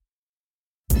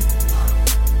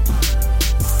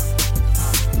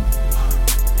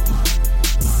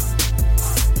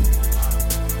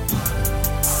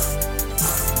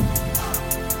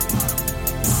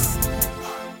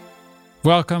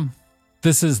Welcome.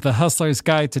 This is the Hustler's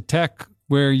Guide to Tech,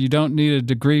 where you don't need a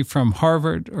degree from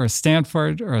Harvard or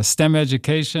Stanford or a STEM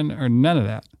education or none of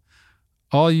that.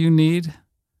 All you need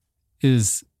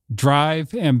is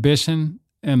drive, ambition,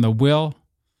 and the will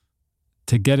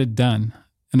to get it done.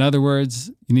 In other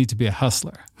words, you need to be a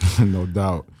hustler. No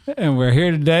doubt. And we're here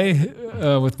today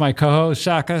with my co-host,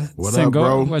 Shaka. What up,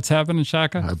 bro? What's happening,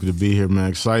 Shaka? Happy to be here,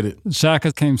 man. Excited.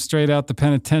 Shaka came straight out the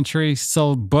penitentiary,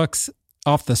 sold books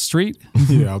off the street.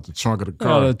 Yeah, out the trunk of the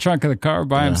car. Out of the trunk of the car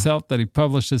by himself that he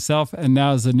published himself, and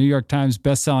now is a New York Times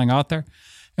bestselling author.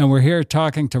 And we're here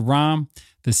talking to Ram,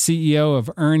 the CEO of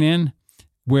EarnIn,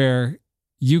 where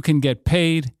you can get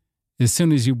paid as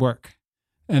soon as you work.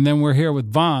 And then we're here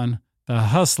with Vaughn, the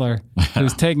hustler,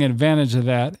 who's taking advantage of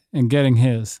that and getting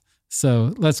his.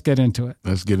 So let's get into it.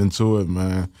 Let's get into it,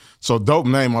 man. So dope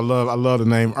name. I love the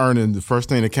name EarnIn. The first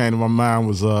thing that came to my mind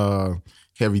was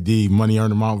Heavy D, Money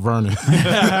Earning Mount Vernon.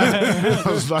 I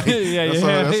was like, that's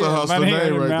a hustler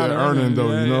name right there. EarnIn,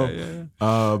 though, you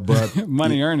know. But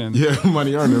Money Earning. Yeah,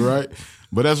 Money Earning, right?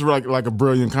 But that's like a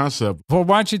brilliant concept. Well,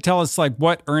 why don't you tell us like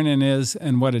what EarnIn is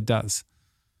and what it does?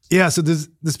 Yeah, so there's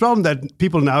this problem that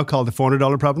people now call the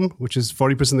 $400 problem, which is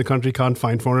 40% of the country can't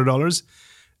find $400.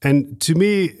 And to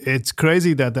me, it's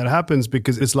crazy that happens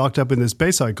because it's locked up in this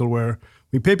pay cycle where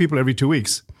we pay people every 2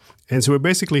 weeks. And so we're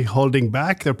basically holding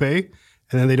back their pay,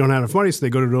 and then they don't have enough money, so they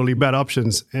go to really bad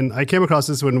options. And I came across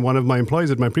this when one of my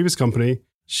employees at my previous company,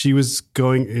 she was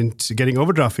going into getting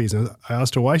overdraft fees. And I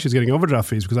asked her why she was getting overdraft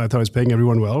fees, because I thought I was paying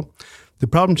everyone well. The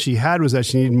problem she had was that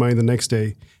she needed money the next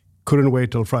day, couldn't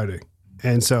wait till Friday.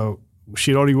 And so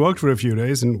she'd already worked for a few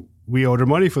days, and we owed her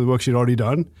money for the work she'd already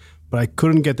done, but I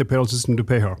couldn't get the payroll system to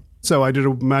pay her. So I did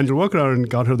a manual workaround and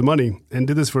got her the money and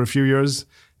did this for a few years.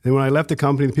 And when I left the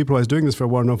company, the people I was doing this for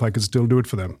wanted to know if I could still do it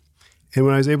for them. And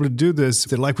when I was able to do this,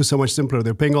 their life was so much simpler.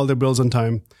 They're paying all their bills on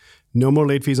time, no more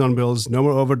late fees on bills, no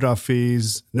more overdraft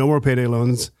fees, no more payday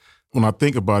loans. When I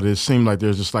think about it, it seems like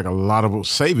there's just like a lot of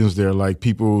savings there, like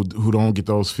people who don't get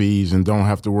those fees and don't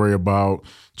have to worry about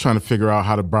trying to figure out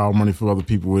how to borrow money from other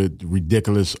people with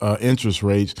ridiculous interest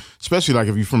rates, especially like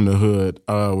if you're from the hood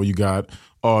where you got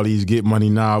all these get money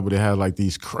now, but they have like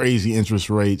these crazy interest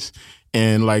rates.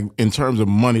 And like in terms of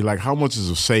money, like how much is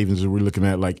of savings are we looking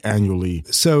at like annually?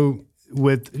 So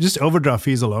with just overdraft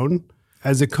fees alone,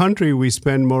 as a country, we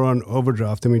spend more on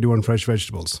overdraft than we do on fresh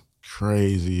vegetables.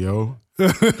 Crazy, yo.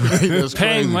 That's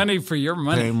paying money for your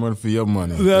money. Paying money for your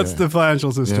money. That's the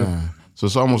financial system. Yeah. So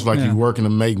it's almost like you're working to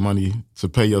make money to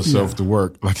pay yourself to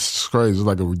work. Like it's crazy. It's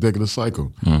like a ridiculous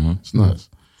cycle. Mm-hmm. It's nuts.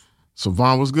 So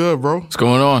Vaughn, what's good, bro? What's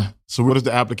going on? So what does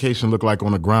the application look like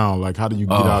on the ground? Like how do you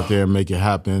get out there and make it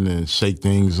happen and shake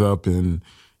things up and,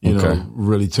 you know,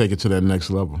 really take it to that next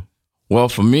level? Well,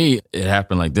 for me, it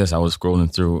happened like this. I was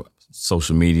scrolling through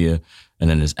social media and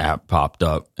then this app popped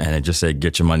up and it just said,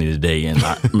 get your money today. And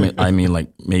I mean, like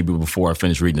maybe before I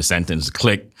finished reading the sentence,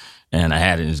 click, and I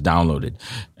had it, it's downloaded.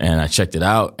 And I checked it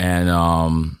out.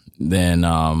 And then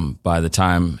by the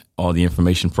time all the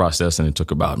information processed, and it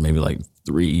took about maybe like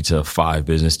 3 to 5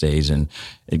 business days, and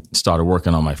it started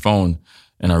working on my phone.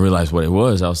 And I realized what it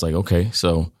was. I was like, okay,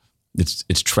 so it's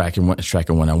tracking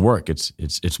when I work.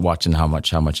 It's watching how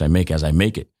much I make as I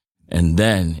make it. And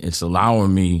then it's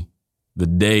allowing me the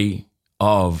day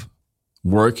of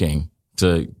working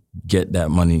to get that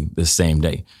money the same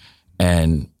day.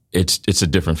 And it's a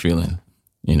different feeling,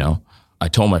 you know. I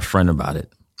told my friend about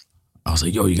it. I was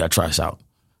like, yo, you got to try this out.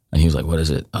 And he was like, what is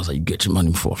it? I was like, you get your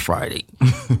money before Friday.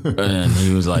 And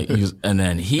he was like,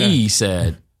 he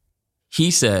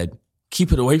said,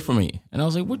 keep it away from me. And I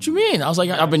was like, what you mean? I was like,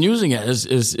 I've been using it.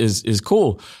 It's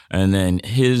cool. And then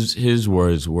his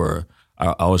words were,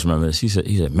 I always remember this. He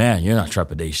said, man, you're not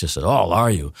trepidatious at all,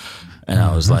 are you? And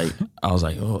I was like,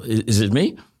 oh, is it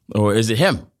me or is it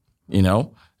him? You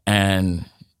know? And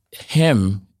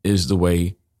him is the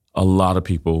way a lot of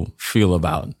people feel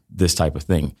about this type of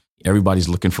thing. Everybody's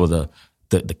looking for the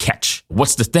catch.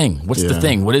 What's the thing? What's the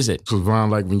thing? What is it? So Vaughn,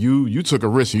 like when you took a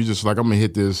risk, you just like, I'm gonna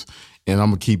hit this and I'm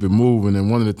gonna keep it moving.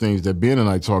 And one of the things that Ben and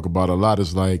I talk about a lot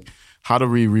is like, how do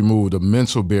we remove the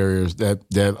mental barriers that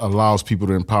allows people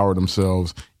to empower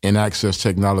themselves and access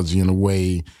technology in a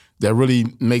way that really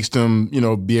makes them, you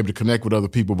know, be able to connect with other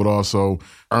people, but also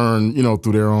earn, you know,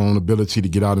 through their own ability to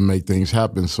get out and make things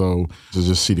happen. So to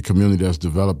just see the community that's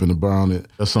developing around it,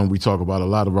 that's something we talk about a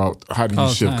lot about. How do you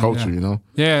shift culture, you know?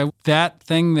 Yeah, that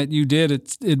thing that you did,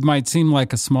 it might seem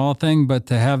like a small thing, but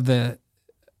to have the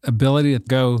ability to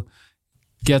go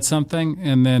get something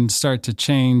and then start to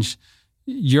change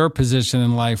your position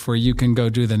in life where you can go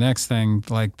do the next thing,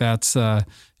 like that's,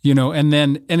 you know, and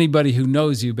then anybody who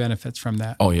knows you benefits from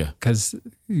that. Oh, yeah. Because,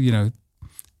 you know,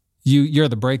 you're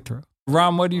the breakthrough.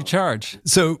 Ram, what do you charge?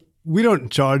 So we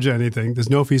don't charge anything. There's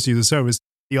no fees to use the service.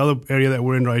 The other area that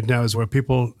we're in right now is where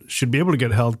people should be able to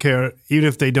get healthcare even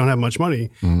if they don't have much money.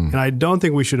 And I don't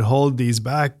think we should hold these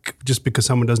back just because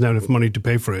someone doesn't have enough money to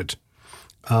pay for it.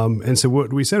 And so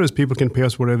what we said is people can pay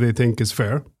us whatever they think is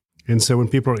fair. And so when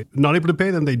people are not able to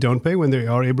pay, then they don't pay. When they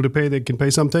are able to pay, they can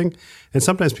pay something. And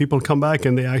sometimes people come back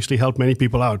and they actually help many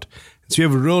people out. So you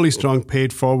have a really strong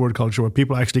paid forward culture where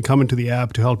people actually come into the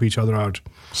app to help each other out.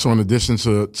 So in addition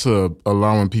to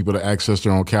allowing people to access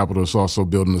their own capital, it's also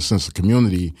building a sense of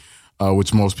community,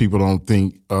 which most people don't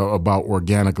think about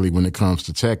organically when it comes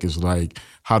to tech. Is like,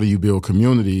 how do you build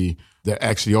community that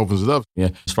actually opens it up? Yeah,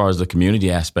 as far as the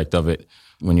community aspect of it,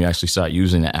 when you actually start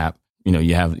using the app,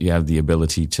 you have the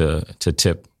ability to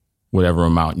tip whatever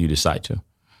amount you decide to,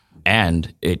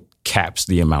 and it caps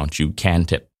the amount you can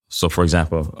tip. So, for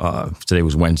example, today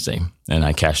was Wednesday, and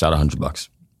I cashed out $100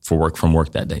 from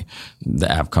work that day.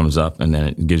 The app comes up, and then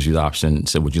it gives you the option.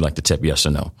 So, would you like to tip? Yes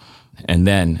or no? And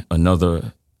then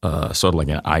another sort of like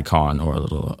an icon or a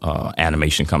little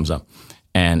animation comes up,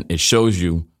 and it shows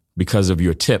you, because of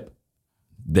your tip,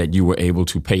 that you were able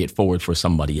to pay it forward for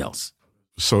somebody else.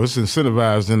 So it's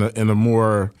incentivized in a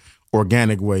more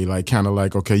organic way, like kind of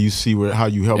like, okay, you see how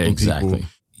you helping people.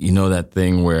 You know that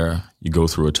thing where you go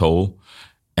through a toll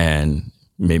and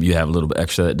maybe you have a little bit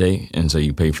extra that day, and so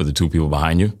you pay for the two people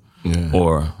behind you,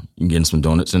 or you're getting some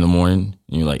donuts in the morning,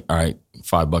 and you're like, all right,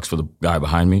 $5 for the guy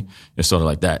behind me. It's sort of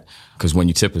like that. Because when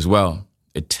you tip as well,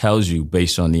 it tells you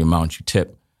based on the amount you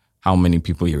tip how many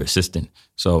people you're assisting.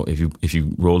 So if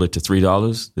you roll it to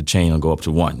 $3, the chain will go up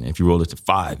to 1. If you roll it to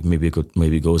 5, maybe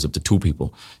it goes up to 2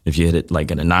 people. If you hit it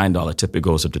like at a $9 tip, it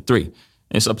goes up to 3. And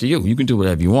it's up to you. You can do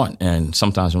whatever you want. And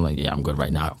sometimes I'm like, yeah, I'm good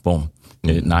right now. Boom,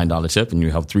 hit $9 tip, and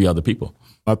you help 3 other people.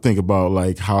 I think about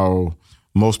like how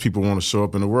most people want to show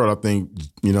up in the world. I think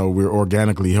we're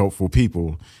organically helpful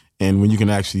people, and when you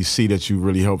can actually see that you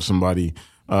really help somebody,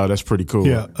 that's pretty cool.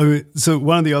 Yeah. I mean, so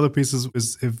one of the other pieces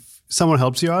is if someone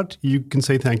helps you out, you can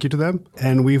say thank you to them.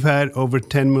 And we've had over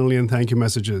 10 million thank you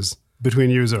messages between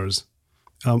users.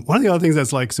 One of the other things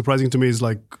that's like surprising to me is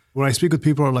like when I speak with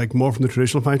people who are like more from the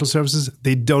traditional financial services,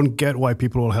 they don't get why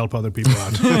people will help other people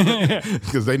out.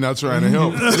 Because they're not trying to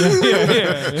help.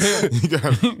 You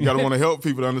got to want to help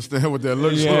people to understand what that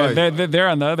looks like. They're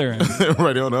on the other end.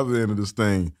 Right, they're on the other end of this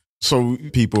thing. So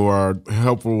people are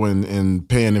helpful in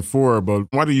paying it forward, but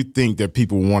why do you think that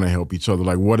people want to help each other?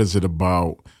 Like, what is it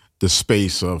about the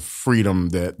space of freedom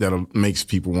that makes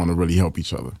people want to really help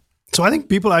each other? So I think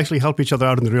people actually help each other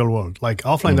out in the real world. Like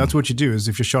offline, that's what you do is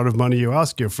if you're short of money, you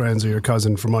ask your friends or your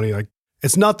cousin for money. Like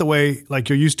it's not the way like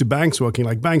you're used to banks working.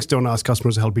 Like banks don't ask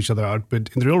customers to help each other out, but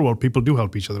in the real world, people do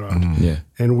help each other out. Yeah.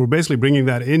 And we're basically bringing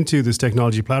that into this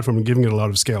technology platform and giving it a lot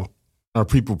of scale. Are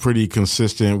people pretty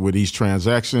consistent with each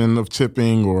transaction of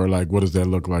tipping, or like what does that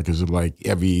look like? Is it like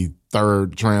every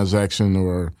third transaction,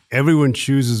 or? Everyone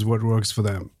chooses what works for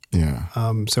them. Yeah.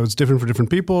 So it's different for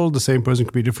different people. The same person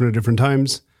could be different at different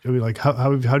times. I mean, like, how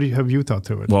have you thought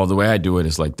through it? Well, the way I do it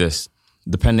is like this.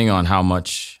 Depending on how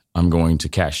much I'm going to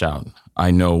cash out,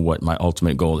 I know what my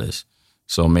ultimate goal is.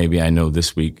 So maybe I know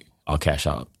this week I'll cash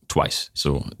out twice.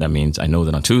 So that means I know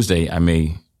that on Tuesday I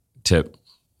may tip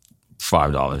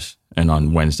 $5, and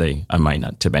on Wednesday I might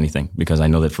not tip anything because I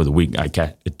know that for the week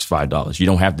it's $5. You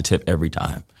don't have to tip every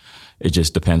time. It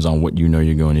just depends on what you know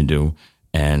you're going to do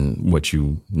and what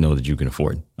you know that you can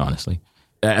afford, honestly.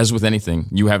 As with anything,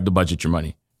 you have to budget your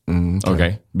money,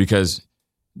 okay? Because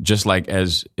just like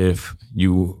as if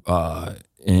you,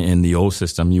 in the old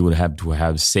system, you would have to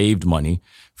have saved money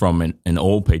from an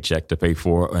old paycheck to pay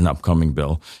for an upcoming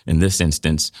bill. In this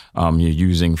instance, you're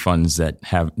using funds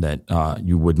that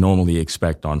you would normally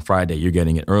expect on Friday. You're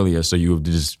getting it earlier, so you have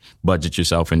to just budget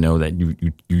yourself and know that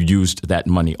you used that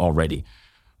money already.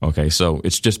 Okay, so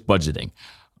it's just budgeting.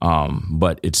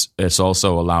 But it's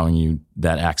also allowing you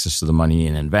that access to the money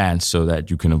in advance so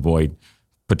that you can avoid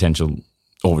potential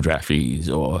overdraft fees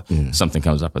or something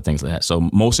comes up or things like that. So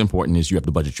most important is you have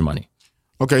to budget your money.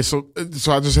 Okay, so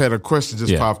I just had a question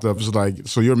popped up. It's like,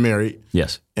 so you're married.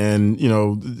 Yes. And,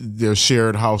 there's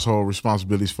shared household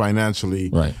responsibilities financially.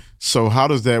 Right. So how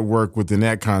does that work within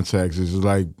that context? Is it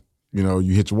like, you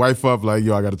hit your wife up, like,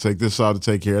 I got to take this out to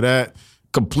take care of that?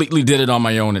 Completely did it on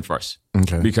my own at first.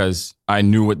 Okay. Because I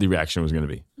knew what the reaction was going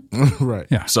to be. Right.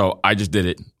 Yeah. So I just did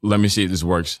it. Let me see if this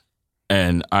works.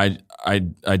 And I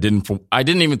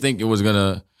didn't even think it was going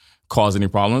to cause any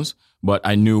problems, but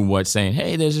I knew what saying,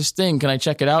 hey, there's this thing, can I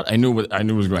check it out? I knew it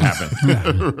was going to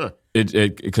happen.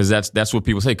 Because that's what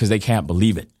people say, because they can't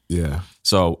believe it. Yeah.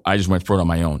 So I just went for it on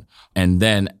my own. And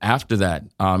then after that,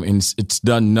 it's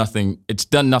done nothing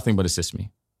but assist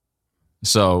me.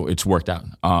 So it's worked out.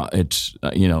 It's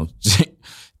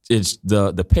it's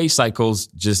the pay cycles.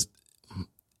 Just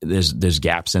there's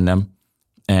gaps in them,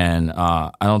 and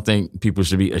I don't think people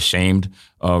should be ashamed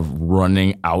of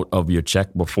running out of your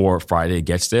check before Friday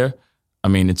gets there. I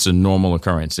mean, it's a normal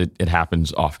occurrence. It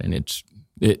happens often.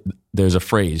 There's a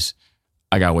phrase,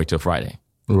 "I gotta wait till Friday."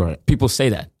 Right. People say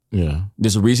that. Yeah.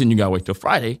 There's a reason you gotta wait till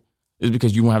Friday is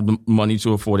because you won't have the money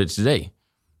to afford it today.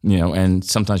 And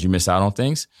sometimes you miss out on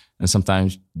things, and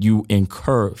sometimes you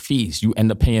incur fees. You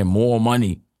end up paying more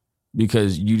money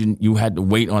because you had to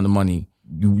wait on the money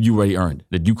you already earned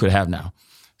that you could have now.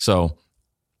 So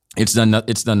it's done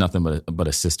nothing but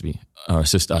assist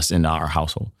us in our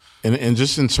household. And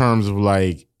just in terms of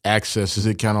like access, is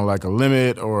it kind of like a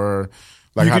limit, or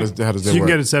like how does that work? You can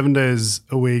get it 7 days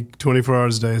a week, 24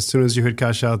 hours a day. As soon as you hit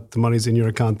cash out, the money's in your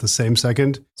account the same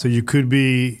second. So you could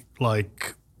be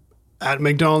like at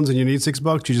McDonald's and you need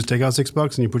 $6, you just take out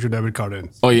 $6 and you put your debit card in.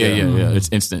 Oh yeah. It's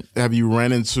instant. Have you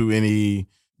ran into any,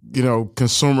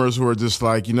 consumers who are just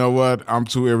like, you know what, I'm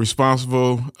too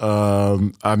irresponsible.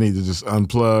 I need to just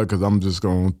unplug because I'm just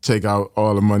going to take out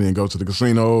all the money and go to the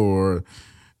casino or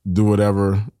do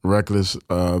whatever reckless.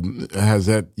 Has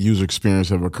that user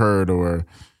experience ever occurred? Or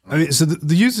I mean, so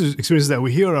the user experiences that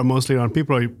we hear are mostly around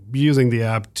people are using the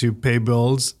app to pay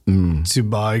bills, to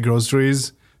buy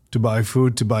groceries, to buy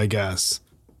food, to buy gas.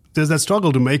 There's that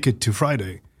struggle to make it to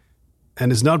Friday.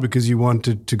 And it's not because you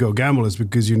wanted to go gamble, it's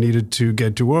because you needed to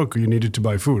get to work or you needed to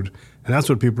buy food. And that's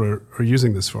what people are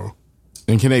using this for.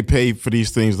 And can they pay for these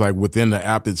things like within the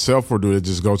app itself, or do they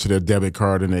just go to their debit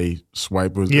card and they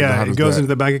swipe? Yeah, it goes into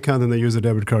the bank account and they use the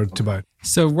debit card to buy it.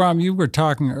 So, Ram, you were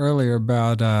talking earlier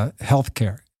about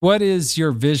healthcare. What is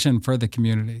your vision for the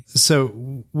community?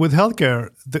 So with healthcare,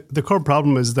 the core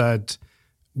problem is that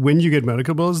when you get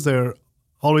medical bills, they're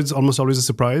almost always a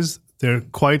surprise. They're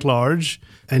quite large.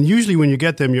 And usually when you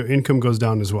get them, your income goes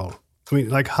down as well. I mean,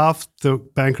 like half the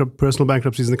personal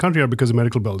bankruptcies in the country are because of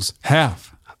medical bills.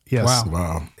 Half? Yes.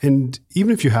 Wow. And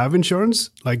even if you have insurance,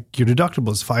 like your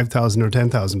deductible is $5,000 or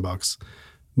 $10,000.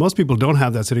 Most people don't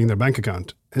have that sitting in their bank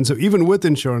account. And so even with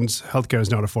insurance, healthcare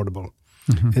is not affordable.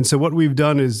 Mm-hmm. And so what we've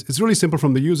done is, it's really simple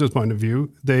from the user's point of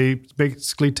view. They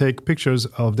basically take pictures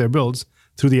of their bills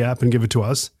through the app and give it to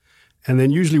us. And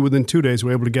then usually within 2 days,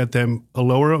 we're able to get them a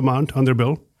lower amount on their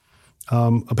bill,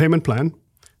 a payment plan.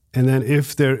 And then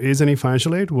if there is any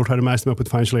financial aid, we'll try to match them up with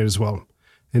financial aid as well.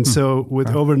 And so with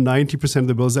over 90% of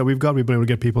the bills that we've got, we've been able to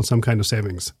get people some kind of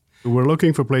savings. We're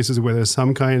looking for places where there's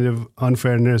some kind of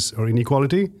unfairness or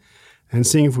inequality and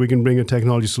seeing if we can bring a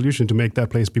technology solution to make that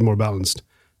place be more balanced.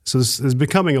 So this is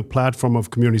becoming a platform of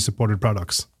community-supported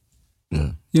products.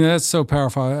 Yeah. That's so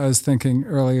powerful. I was thinking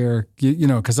earlier,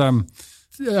 because I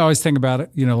always think about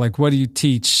it, like what do you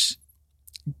teach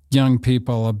young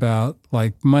people about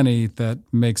like money that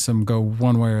makes them go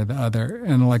one way or the other?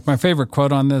 And like my favorite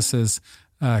quote on this is,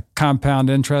 compound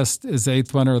interest is the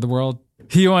eighth wonder of the world.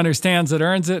 He who understands it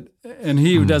earns it, and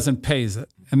he who doesn't pays it.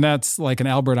 And that's like an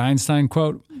Albert Einstein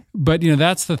quote. But,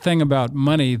 that's the thing about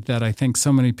money that I think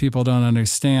so many people don't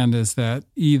understand is that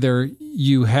either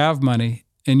you have money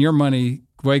and your money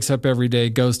wakes up every day,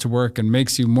 goes to work and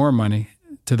makes you more money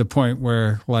to the point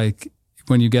where like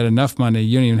when you get enough money,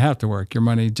 you don't even have to work. Your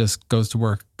money just goes to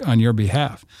work on your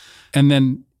behalf. And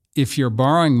then if you're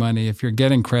borrowing money, if you're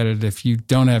getting credit, if you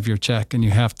don't have your check and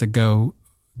you have to go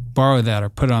borrow that or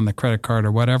put it on the credit card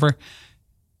or whatever,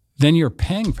 then you're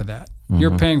paying for that. Mm-hmm.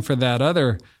 You're paying for that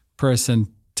other person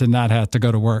to not have to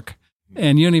go to work.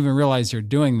 And you don't even realize you're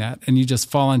doing that. And you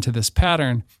just fall into this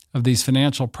pattern of these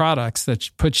financial products that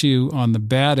put you on the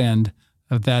bad end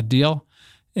of that deal.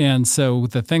 And so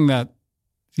the thing that,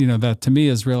 that to me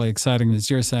is really exciting is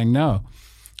you're saying, no,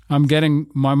 I'm getting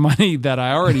my money that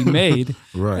I already made,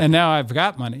 right. And now I've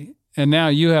got money. And now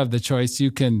you have the choice.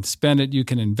 You can spend it, you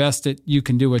can invest it, you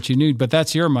can do what you need, but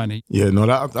that's your money. Yeah, no,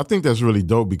 I think that's really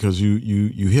dope because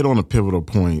you hit on a pivotal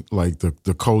point, like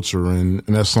the culture, and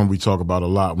that's something we talk about a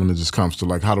lot when it just comes to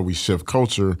like how do we shift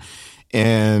culture.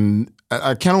 And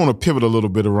I kind of want to pivot a little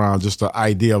bit around just the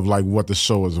idea of like what the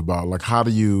show is about. Like how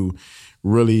do you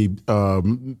really,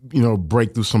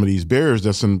 break through some of these barriers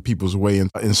that's in people's way, and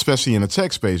especially in the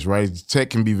tech space, right? Tech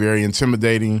can be very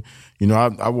intimidating.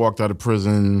 I walked out of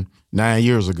prison 9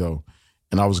 years ago,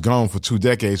 and I was gone for 2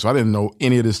 decades, so I didn't know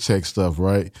any of this tech stuff,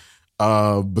 right?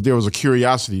 But there was a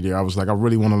curiosity there. I was like, I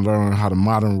really want to learn how the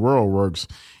modern world works.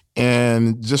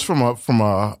 And just from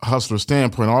a hustler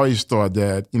standpoint, I always thought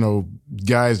that,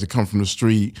 guys that come from the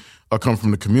street or come from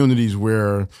the communities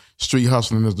where street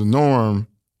hustling is the norm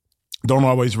don't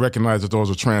always recognize that those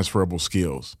are transferable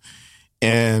skills.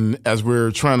 And as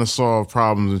we're trying to solve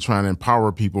problems and trying to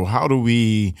empower people, how do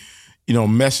we,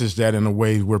 message that in a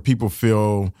way where people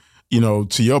feel, to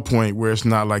your point, where it's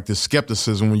not like this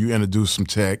skepticism when you introduce some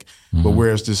tech, but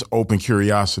where it's this open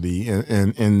curiosity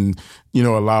and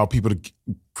allow people to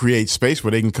create space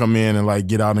where they can come in and like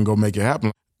get out and go make it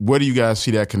happen. Where do you guys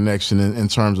see that connection in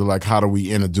terms of like how do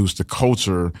we introduce the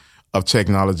culture of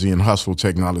technology and hustle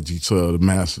technology to the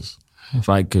masses? If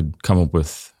I could come up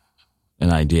with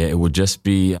an idea, it would just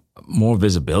be more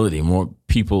visibility, more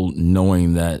people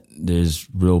knowing that there's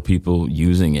real people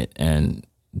using it and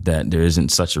that there isn't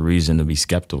such a reason to be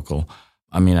skeptical.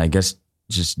 I mean, I guess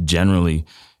just generally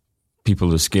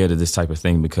people are scared of this type of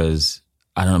thing because,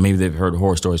 I don't know, maybe they've heard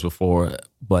horror stories before,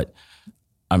 but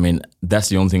I mean, that's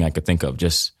the only thing I could think of,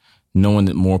 just knowing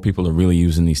that more people are really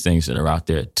using these things that are out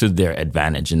there to their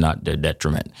advantage and not their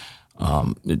detriment.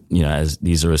 As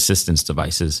these are assistance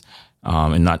devices,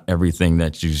 and not everything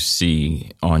that you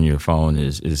see on your phone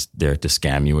is there to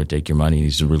scam you or take your money.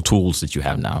 These are real tools that you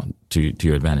have now to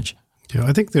your advantage. Yeah,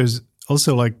 I think there's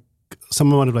also like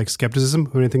some amount of like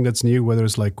skepticism or anything that's new, whether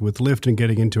it's like with Lyft and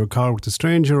getting into a car with a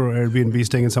stranger or Airbnb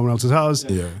staying in someone else's house.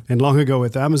 Yeah. And long ago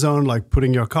with Amazon, like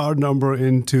putting your card number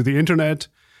into the internet.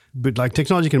 But like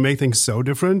technology can make things so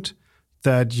different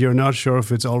that you're not sure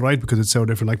if it's all right because it's so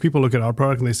different. Like people look at our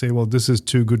product and they say, well, this is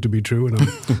too good to be true. And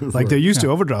I'm, like they're used to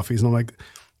overdraft fees. And I'm like,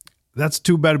 that's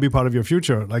too bad to be part of your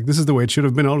future. Like this is the way it should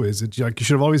have been always. Like you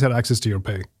should have always had access to your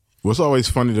pay. What's always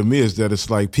funny to me is that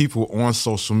it's like people on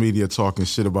social media talking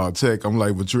shit about tech. I'm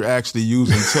like, but you're actually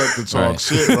using tech to talk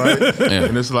shit, right? Yeah.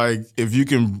 And it's like, if you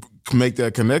can make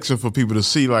that connection for people to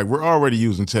see, like, we're already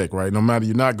using tech, right? No matter,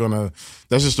 you're not gonna,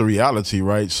 that's just the reality,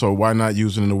 right? So why not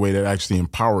use it in a way that actually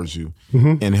empowers you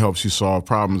and helps you solve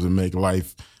problems and make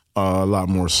life a lot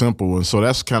more simple? And so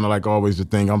that's kind of like always the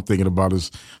thing I'm thinking about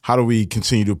is how do we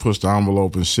continue to push the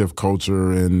envelope and shift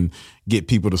culture and get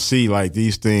people to see like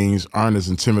these things aren't as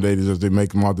intimidating as they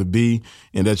make them out to be,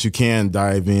 and that you can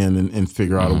dive in and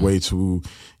figure out a way to,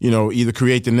 either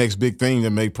create the next big thing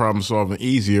that make problem solving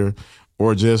easier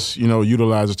or just,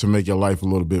 utilize it to make your life a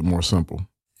little bit more simple.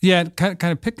 Yeah, kind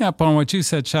of picking up on what you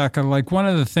said, Shaka, like one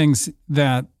of the things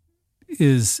that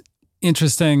is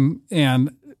interesting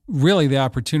and really the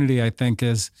opportunity, I think,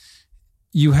 is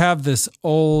you have this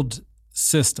old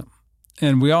system.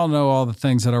 And we all know all the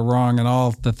things that are wrong and all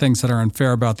the things that are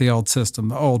unfair about the old system,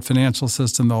 the old financial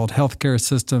system, the old healthcare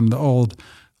system, the old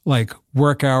like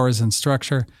work hours and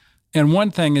structure. And one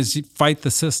thing is you fight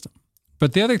the system.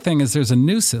 But the other thing is there's a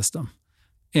new system.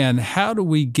 And how do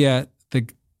we get the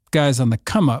guys on the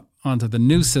come up onto the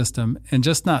new system and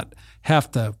just not have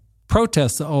to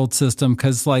protest the old system?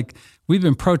 Because like we've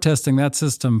been protesting that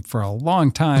system for a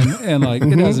long time and like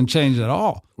it hasn't changed at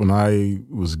all. When I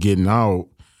was getting out,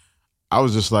 I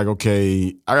was just like,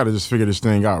 okay, I got to just figure this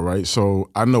thing out, right? So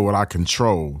I know what I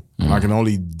control. And I can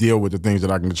only deal with the things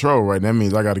that I can control, right? That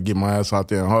means I got to get my ass out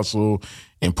there and hustle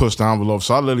and push the envelope.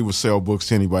 So I literally would sell books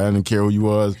to anybody. I didn't care who you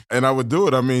was. And I would do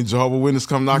it. I mean, Jehovah's Witness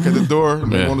come knock at the door.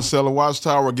 They want to sell a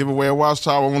watchtower, give away a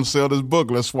watchtower. I want to sell this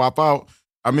book. Let's swap out.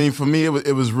 I mean, for me,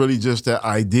 it was really just that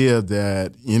idea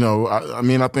that,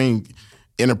 I think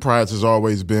enterprise has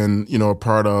always been, a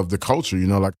part of the culture.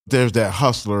 Like there's that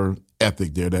hustler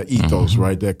ethic there, that ethos,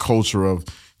 right? That culture of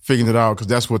figuring it out, because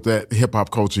that's what that hip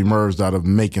hop culture emerged out of,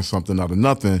 making something out of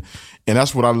nothing. And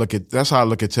that's what that's how I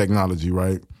look at technology,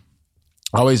 right?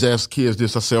 I always ask kids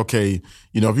this. I say, okay,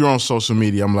 if you're on social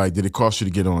media, I'm like, did it cost you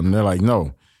to get on? And they're like,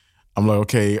 no. I'm like,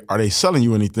 okay, are they selling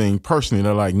you anything personally? And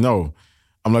they're like, no.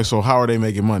 I'm like, so how are they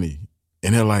making money?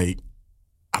 And they're like,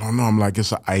 I don't know. I'm like,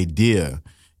 it's an idea.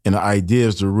 And the idea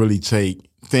is to really take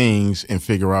things and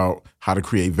figure out how to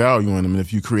create value in them. And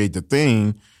if you create the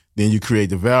thing, then you create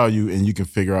the value and you can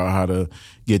figure out how to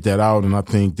get that out. And I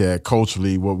think that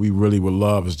culturally, what we really would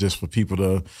love is just for people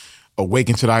to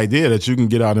awaken to the idea that you can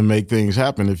get out and make things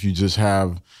happen if you just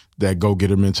have that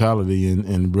go-getter mentality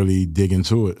and really dig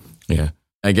into it. Yeah.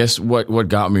 I guess what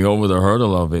got me over the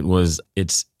hurdle of it was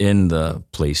it's in the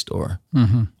Play Store.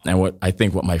 And what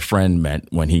my friend meant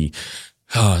when he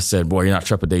said, boy, you're not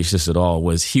trepidatious at all,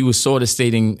 was he was sort of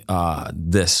stating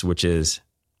this, which is,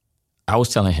 I was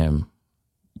telling him,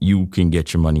 you can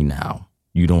get your money now.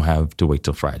 You don't have to wait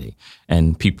till Friday.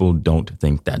 And people don't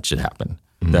think that should happen.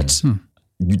 That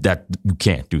you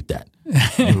can't do that.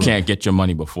 You can't get your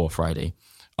money before Friday.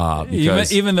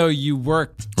 Because, even though you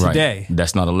worked today. Right,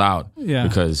 that's not allowed. Yeah.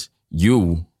 Because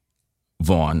you,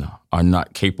 Vaughn, are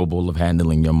not capable of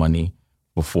handling your money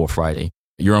before Friday.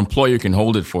 Your employer can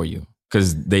hold it for you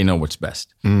because they know what's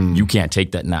best. You can't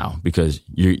take that now because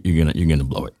you're gonna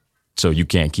blow it. So you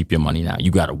can't keep your money now. You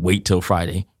got to wait till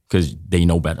Friday because they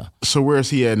know better. So where is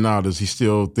he at now? Does he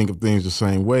still think of things the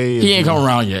same way? He ain't come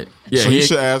around yet. Yeah, so you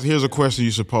should ask. Here's a question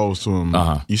you should pose to him.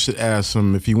 You should ask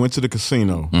him if he went to the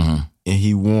casino and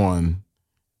he won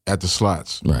at the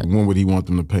slots. Right. When would he want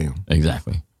them to pay him?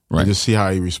 Exactly. Right. And just see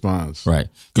how he responds. Right.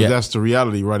 Because that's the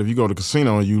reality, right? If you go to the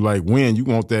casino and you like win, you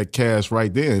want that cash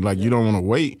right then. Like you don't want to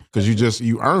wait because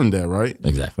you earned that, right?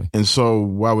 Exactly. And so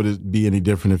why would it be any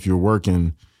different if you're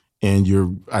working and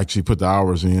you're actually put the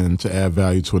hours in to add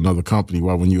value to another company?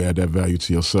 Why wouldn't you add that value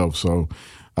to yourself? So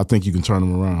I think you can turn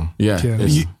them around. Yeah.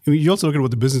 You also look at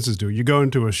what the businesses do. You go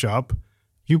into a shop,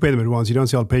 you pay them at once. You don't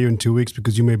say, I'll pay you in 2 weeks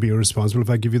because you may be irresponsible if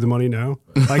I give you the money now.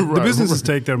 Like the businesses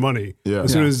take their money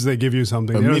as soon as they give you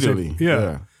something. Immediately.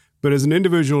 Say, But as an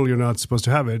individual, you're not supposed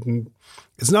to have it. And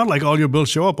it's not like all your bills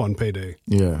show up on payday.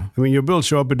 Yeah. I mean, your bills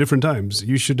show up at different times.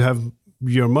 You should have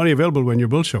your money available when your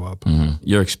bills show up.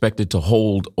 You're expected to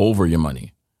hold over your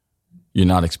money. You're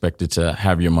not expected to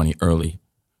have your money early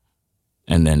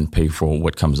and then pay for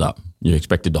what comes up. You're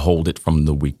expected to hold it from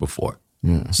the week before.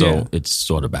 Yeah. So it's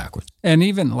sort of backwards. And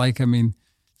even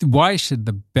why should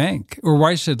the bank or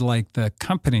why should the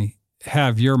company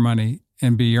have your money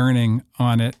and be earning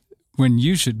on it when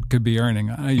you could be earning?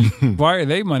 Why are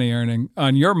they money earning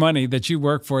on your money that you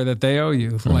work for that they owe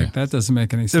you? That doesn't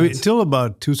make any sense. Until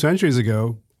about 2 centuries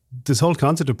ago, this whole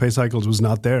concept of pay cycles was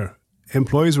not there.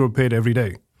 Employees were paid every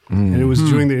day. And it was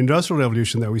during the Industrial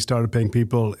Revolution that we started paying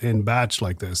people in batch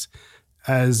like this.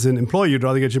 As an employee, you'd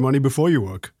rather get your money before you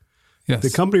work. Yes.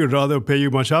 The company would rather pay you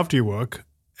much after you work.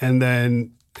 And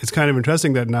then it's kind of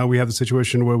interesting that now we have the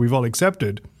situation where we've all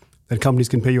accepted that companies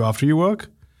can pay you after you work.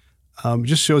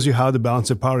 Just shows you how the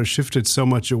balance of power has shifted so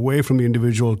much away from the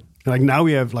individual. Now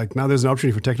there's an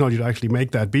opportunity for technology to actually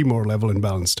make that be more level and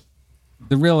balanced.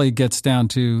 It really gets down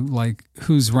to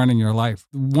who's running your life.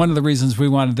 One of the reasons we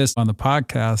wanted this on the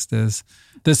podcast is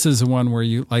this is the one where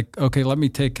you okay, let me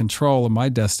take control of my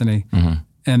destiny.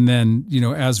 And then,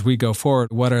 as we go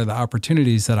forward, what are the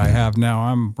opportunities that I have now?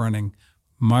 I'm running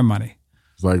my money.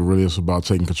 It's about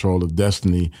taking control of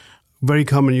destiny. Very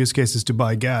common use case is to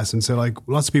buy gas. And so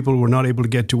lots of people were not able to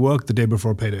get to work the day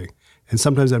before payday. And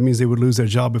sometimes that means they would lose their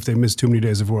job if they missed too many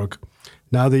days of work.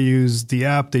 Now they use the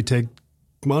app, they take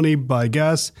money, buy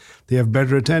gas, they have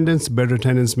better attendance. Better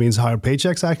attendance means higher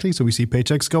paychecks actually. So we see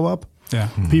paychecks go up. Yeah.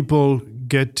 People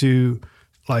get to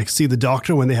see the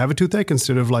doctor when they have a toothache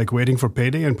instead of waiting for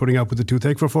payday and putting up with the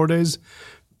toothache for 4 days.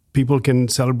 People can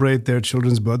celebrate their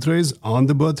children's birthdays on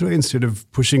the birthday instead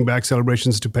of pushing back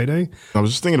celebrations to payday. I was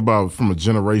just thinking about from a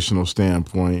generational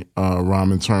standpoint,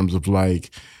 Ram, in terms of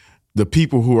the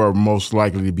people who are most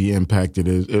likely to be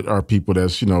impacted are people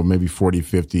that's, maybe 40s,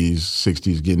 50s,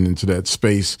 60s, getting into that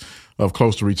space of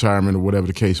close to retirement or whatever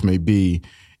the case may be.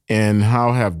 And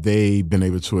how have they been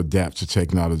able to adapt to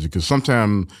technology? Because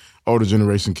sometimes older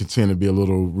generation can tend to be a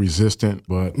little resistant,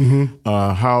 but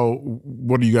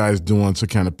what are you guys doing to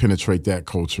kind of penetrate that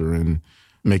culture and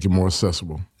make it more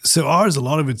accessible? So ours, a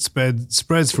lot of it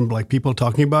spreads from people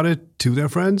talking about it to their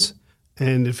friends.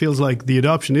 And it feels like the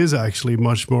adoption is actually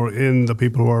much more in the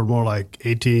people who are more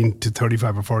 18 to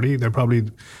 35 or 40. They're probably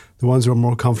the ones who are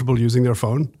more comfortable using their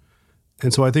phone.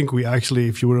 And so I think we actually,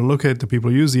 if you were to look at the people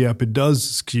who use the app, it does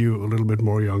skew a little bit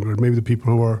more younger. Maybe the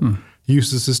people who are used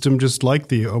to the system just like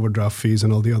the overdraft fees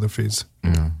and all the other fees.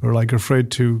 Or afraid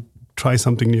to try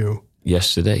something new.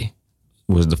 Yesterday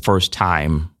was the first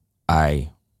time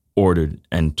I ordered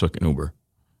and took an Uber.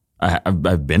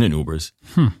 I've been in Ubers,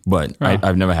 but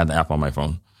I've never had the app on my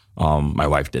phone. My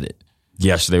wife did it.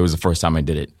 Yesterday was the first time I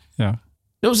did it. Yeah.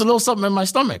 There was a little something in my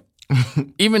stomach.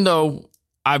 Even though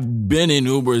I've been in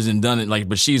Ubers and done it,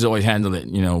 but she's always handled it.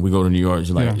 We go to New York.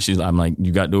 I'm like,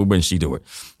 you got the Uber, and she do it.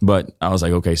 But I was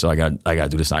like, okay, so I got to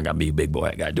do this. I got to be a big boy.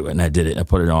 I got to do it, and I did it. I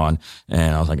put it on,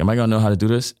 and I was like, am I gonna know how to do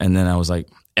this? And then I was like,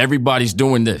 everybody's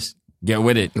doing this. Get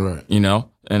with it, right?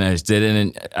 And I just did it,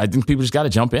 and I think people just got to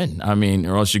jump in. I mean,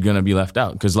 or else you're gonna be left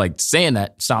out. Because saying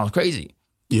that sounds crazy.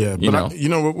 Yeah, but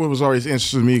what was always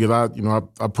interesting to me because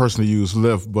I personally use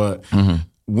Lyft, but.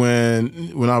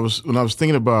 When I was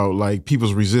thinking about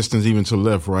people's resistance even to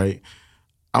Lyft, right?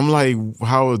 I'm like,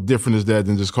 how different is that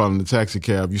than just calling the taxi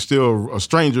cab? A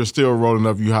stranger still rolling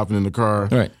up, you hopping in the car,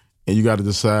 right? And you got to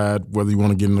decide whether you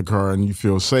want to get in the car and you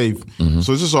feel safe.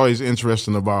 So it's just always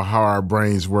interesting about how our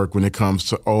brains work when it comes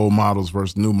to old models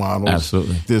versus new models.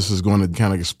 Absolutely, this is going to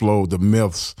kind of explode the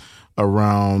myths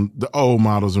around the old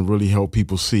models and really help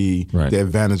people see the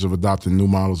advantage of adopting new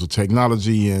models of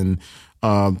technology and.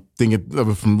 Thinking of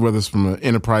it from whether it's from an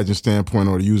enterprising standpoint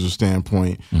or a user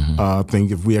standpoint, I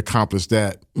think if we accomplish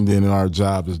that, then our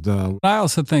job is done. I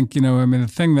also think, the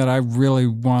thing that I really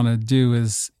want to do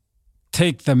is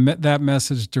take that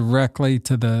message directly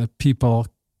to the people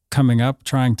coming up,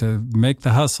 trying to make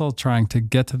the hustle, trying to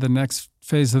get to the next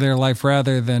phase of their life,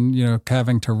 rather than,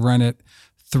 having to run it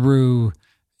through,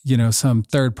 some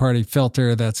third-party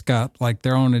filter that's got like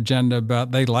their own agenda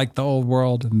about they like the old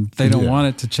world and they don't want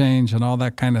it to change and all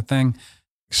that kind of thing.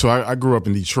 So I grew up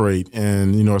in Detroit,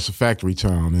 and, it's a factory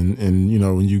town. And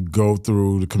when you go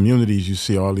through the communities, you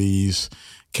see all these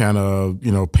kind of,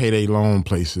 payday loan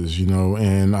places,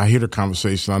 and I hear the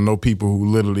conversation. I know people who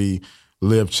literally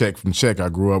live check from check. I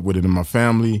grew up with it in my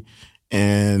family.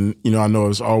 And, I know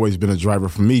it's always been a driver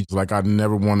for me. Like, I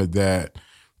never wanted that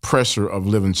pressure of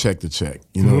living check to check.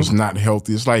 It's not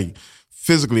healthy. It's like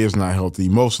physically it's not healthy.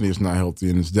 Emotionally it's not healthy.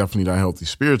 And it's definitely not healthy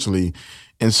spiritually.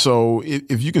 And so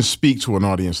if you can speak to an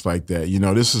audience like that,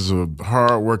 this is a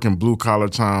hard-working blue-collar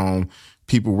town,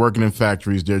 people working in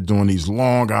factories, they're doing these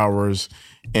long hours,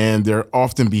 and they're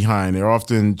often behind. They're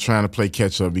often trying to play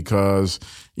catch-up because,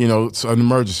 it's an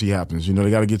emergency happens. They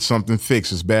got to get something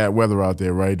fixed. It's bad weather out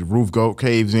there, right? The roof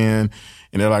caves in,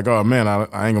 and they're like, oh, man, I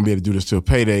ain't going to be able to do this till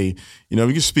payday. You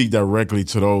can speak directly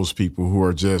to those people who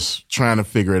are just trying to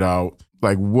figure it out.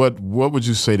 Like, what would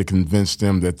you say to convince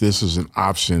them that this is an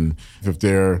option if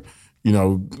they're,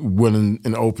 willing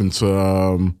and open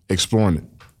to exploring it?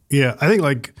 Yeah, I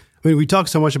think we talk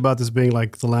so much about this being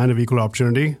like the land of equal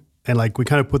opportunity, and like we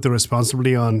kind of put the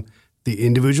responsibility on the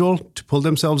individual to pull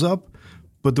themselves up.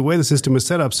 But the way the system is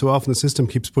set up, so often the system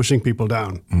keeps pushing people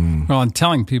down. Well, and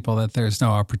telling people that there's no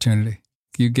opportunity.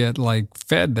 You get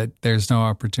fed that there's no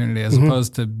opportunity as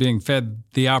opposed to being fed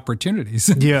the opportunities.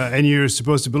 Yeah, and you're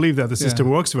supposed to believe that the system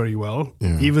works very well,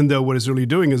 even though what it's really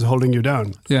doing is holding you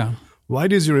down. Yeah. Why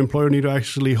does your employer need to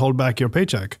actually hold back your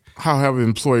paycheck? How have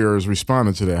employers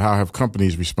responded to that? How have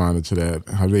companies responded to that?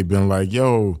 Have they been like,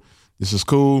 yo, this is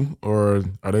cool? Or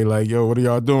are they like, yo, what are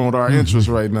y'all doing with our interests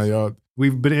right now, y'all?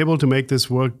 We've been able to make this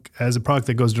work as a product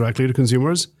that goes directly to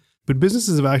consumers, but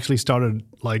businesses have actually started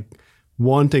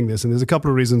wanting this, and there's a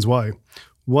couple of reasons why.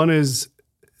 One is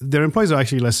their employees are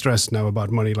actually less stressed now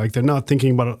about money. Like, they're not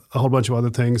thinking about a whole bunch of other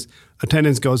things.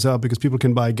 Attendance goes up because people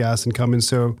can buy gas and come in,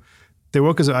 so their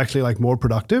workers are actually more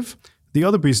productive. The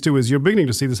other piece too is you're beginning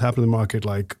to see this happen in the market.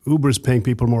 Like, Uber is paying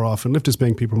people more often, Lyft is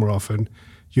paying people more often.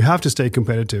 You have to stay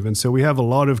competitive, and so we have a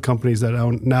lot of companies that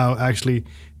now actually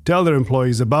tell their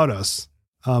employees about us,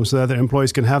 so that their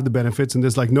employees can have the benefits, and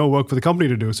there's no work for the company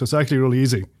to do. So it's actually really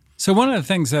easy. So one of the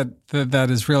things that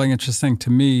is really interesting to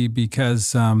me,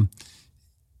 because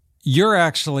you're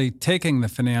actually taking the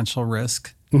financial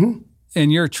risk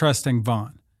and you're trusting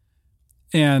Vaughn.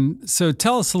 And so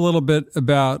tell us a little bit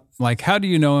about how do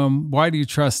you know him? Why do you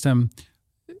trust him?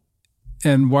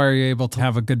 And why are you able to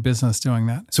have a good business doing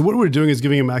that? So what we're doing is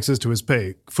giving him access to his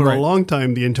pay. For a long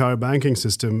time, the entire banking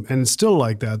system, and it's still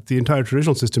like that, the entire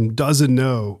traditional system doesn't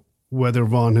know whether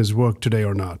Vaughn has worked today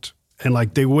or not. And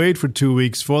they wait for 2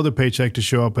 weeks for the paycheck to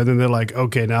show up, and then they're like,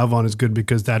 okay, now Vaughn is good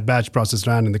because that batch process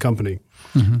ran in the company.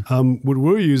 What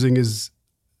we're using is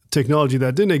technology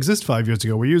that didn't exist 5 years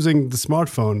ago. We're using the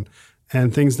smartphone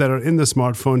and things that are in the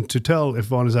smartphone to tell if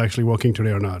Vaughn is actually working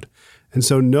today or not. And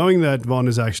so knowing that Vaughn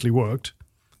has actually worked,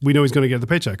 we know he's going to get the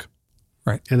paycheck.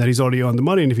 Right. And that he's already on the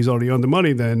money. And if he's already on the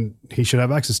money, then he should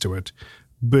have access to it.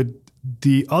 But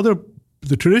the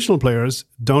traditional players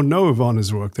don't know if Vaughn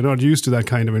has worked. They're not used to that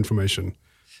kind of information.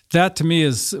 That, to me,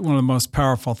 is one of the most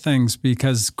powerful things,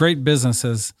 because great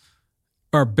businesses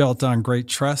are built on great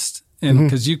trust. And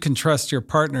because you can trust your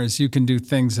partners, you can do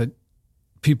things that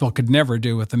people could never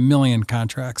do with a million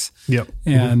contracts. Yep.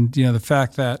 And, the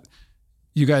fact that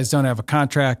you guys don't have a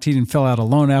contract, he didn't fill out a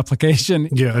loan application.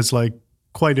 Yeah, it's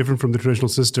quite different from the traditional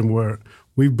system, where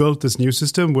we've built this new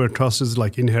system where trust is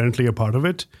inherently a part of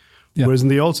it. Yeah. Whereas in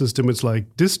the old system, it's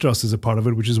distrust is a part of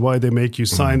it, which is why they make you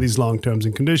sign these long terms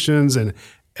and conditions, and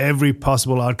every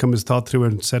possible outcome is thought through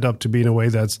and set up to be in a way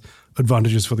that's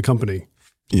advantageous for the company.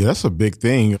 Yeah, that's a big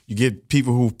thing. You get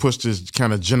people who push this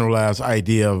kind of generalized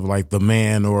idea of the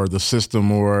man or the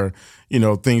system or,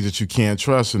 things that you can't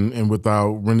trust. And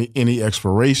without really any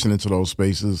exploration into those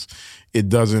spaces, it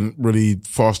doesn't really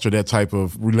foster that type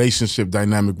of relationship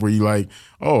dynamic where you're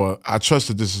oh, I trust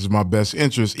that this is my best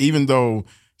interest, even though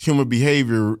human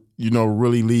behavior,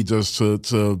 really leads us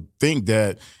to think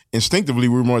that instinctively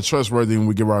we're more trustworthy than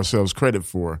we give ourselves credit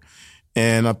for.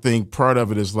 And I think part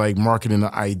of it is marketing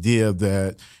the idea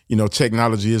that,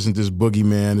 technology isn't this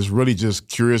boogeyman. It's really just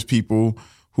curious people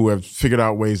who have figured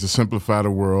out ways to simplify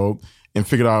the world and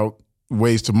figured out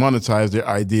ways to monetize their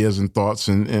ideas and thoughts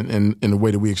and in the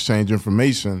way that we exchange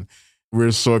information.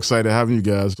 We're so excited having you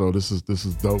guys. So this is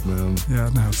dope, man. Yeah,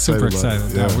 no, super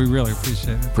excited. Yeah. No, we really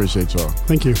appreciate it. Appreciate y'all.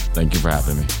 Thank you. Thank you for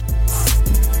having me.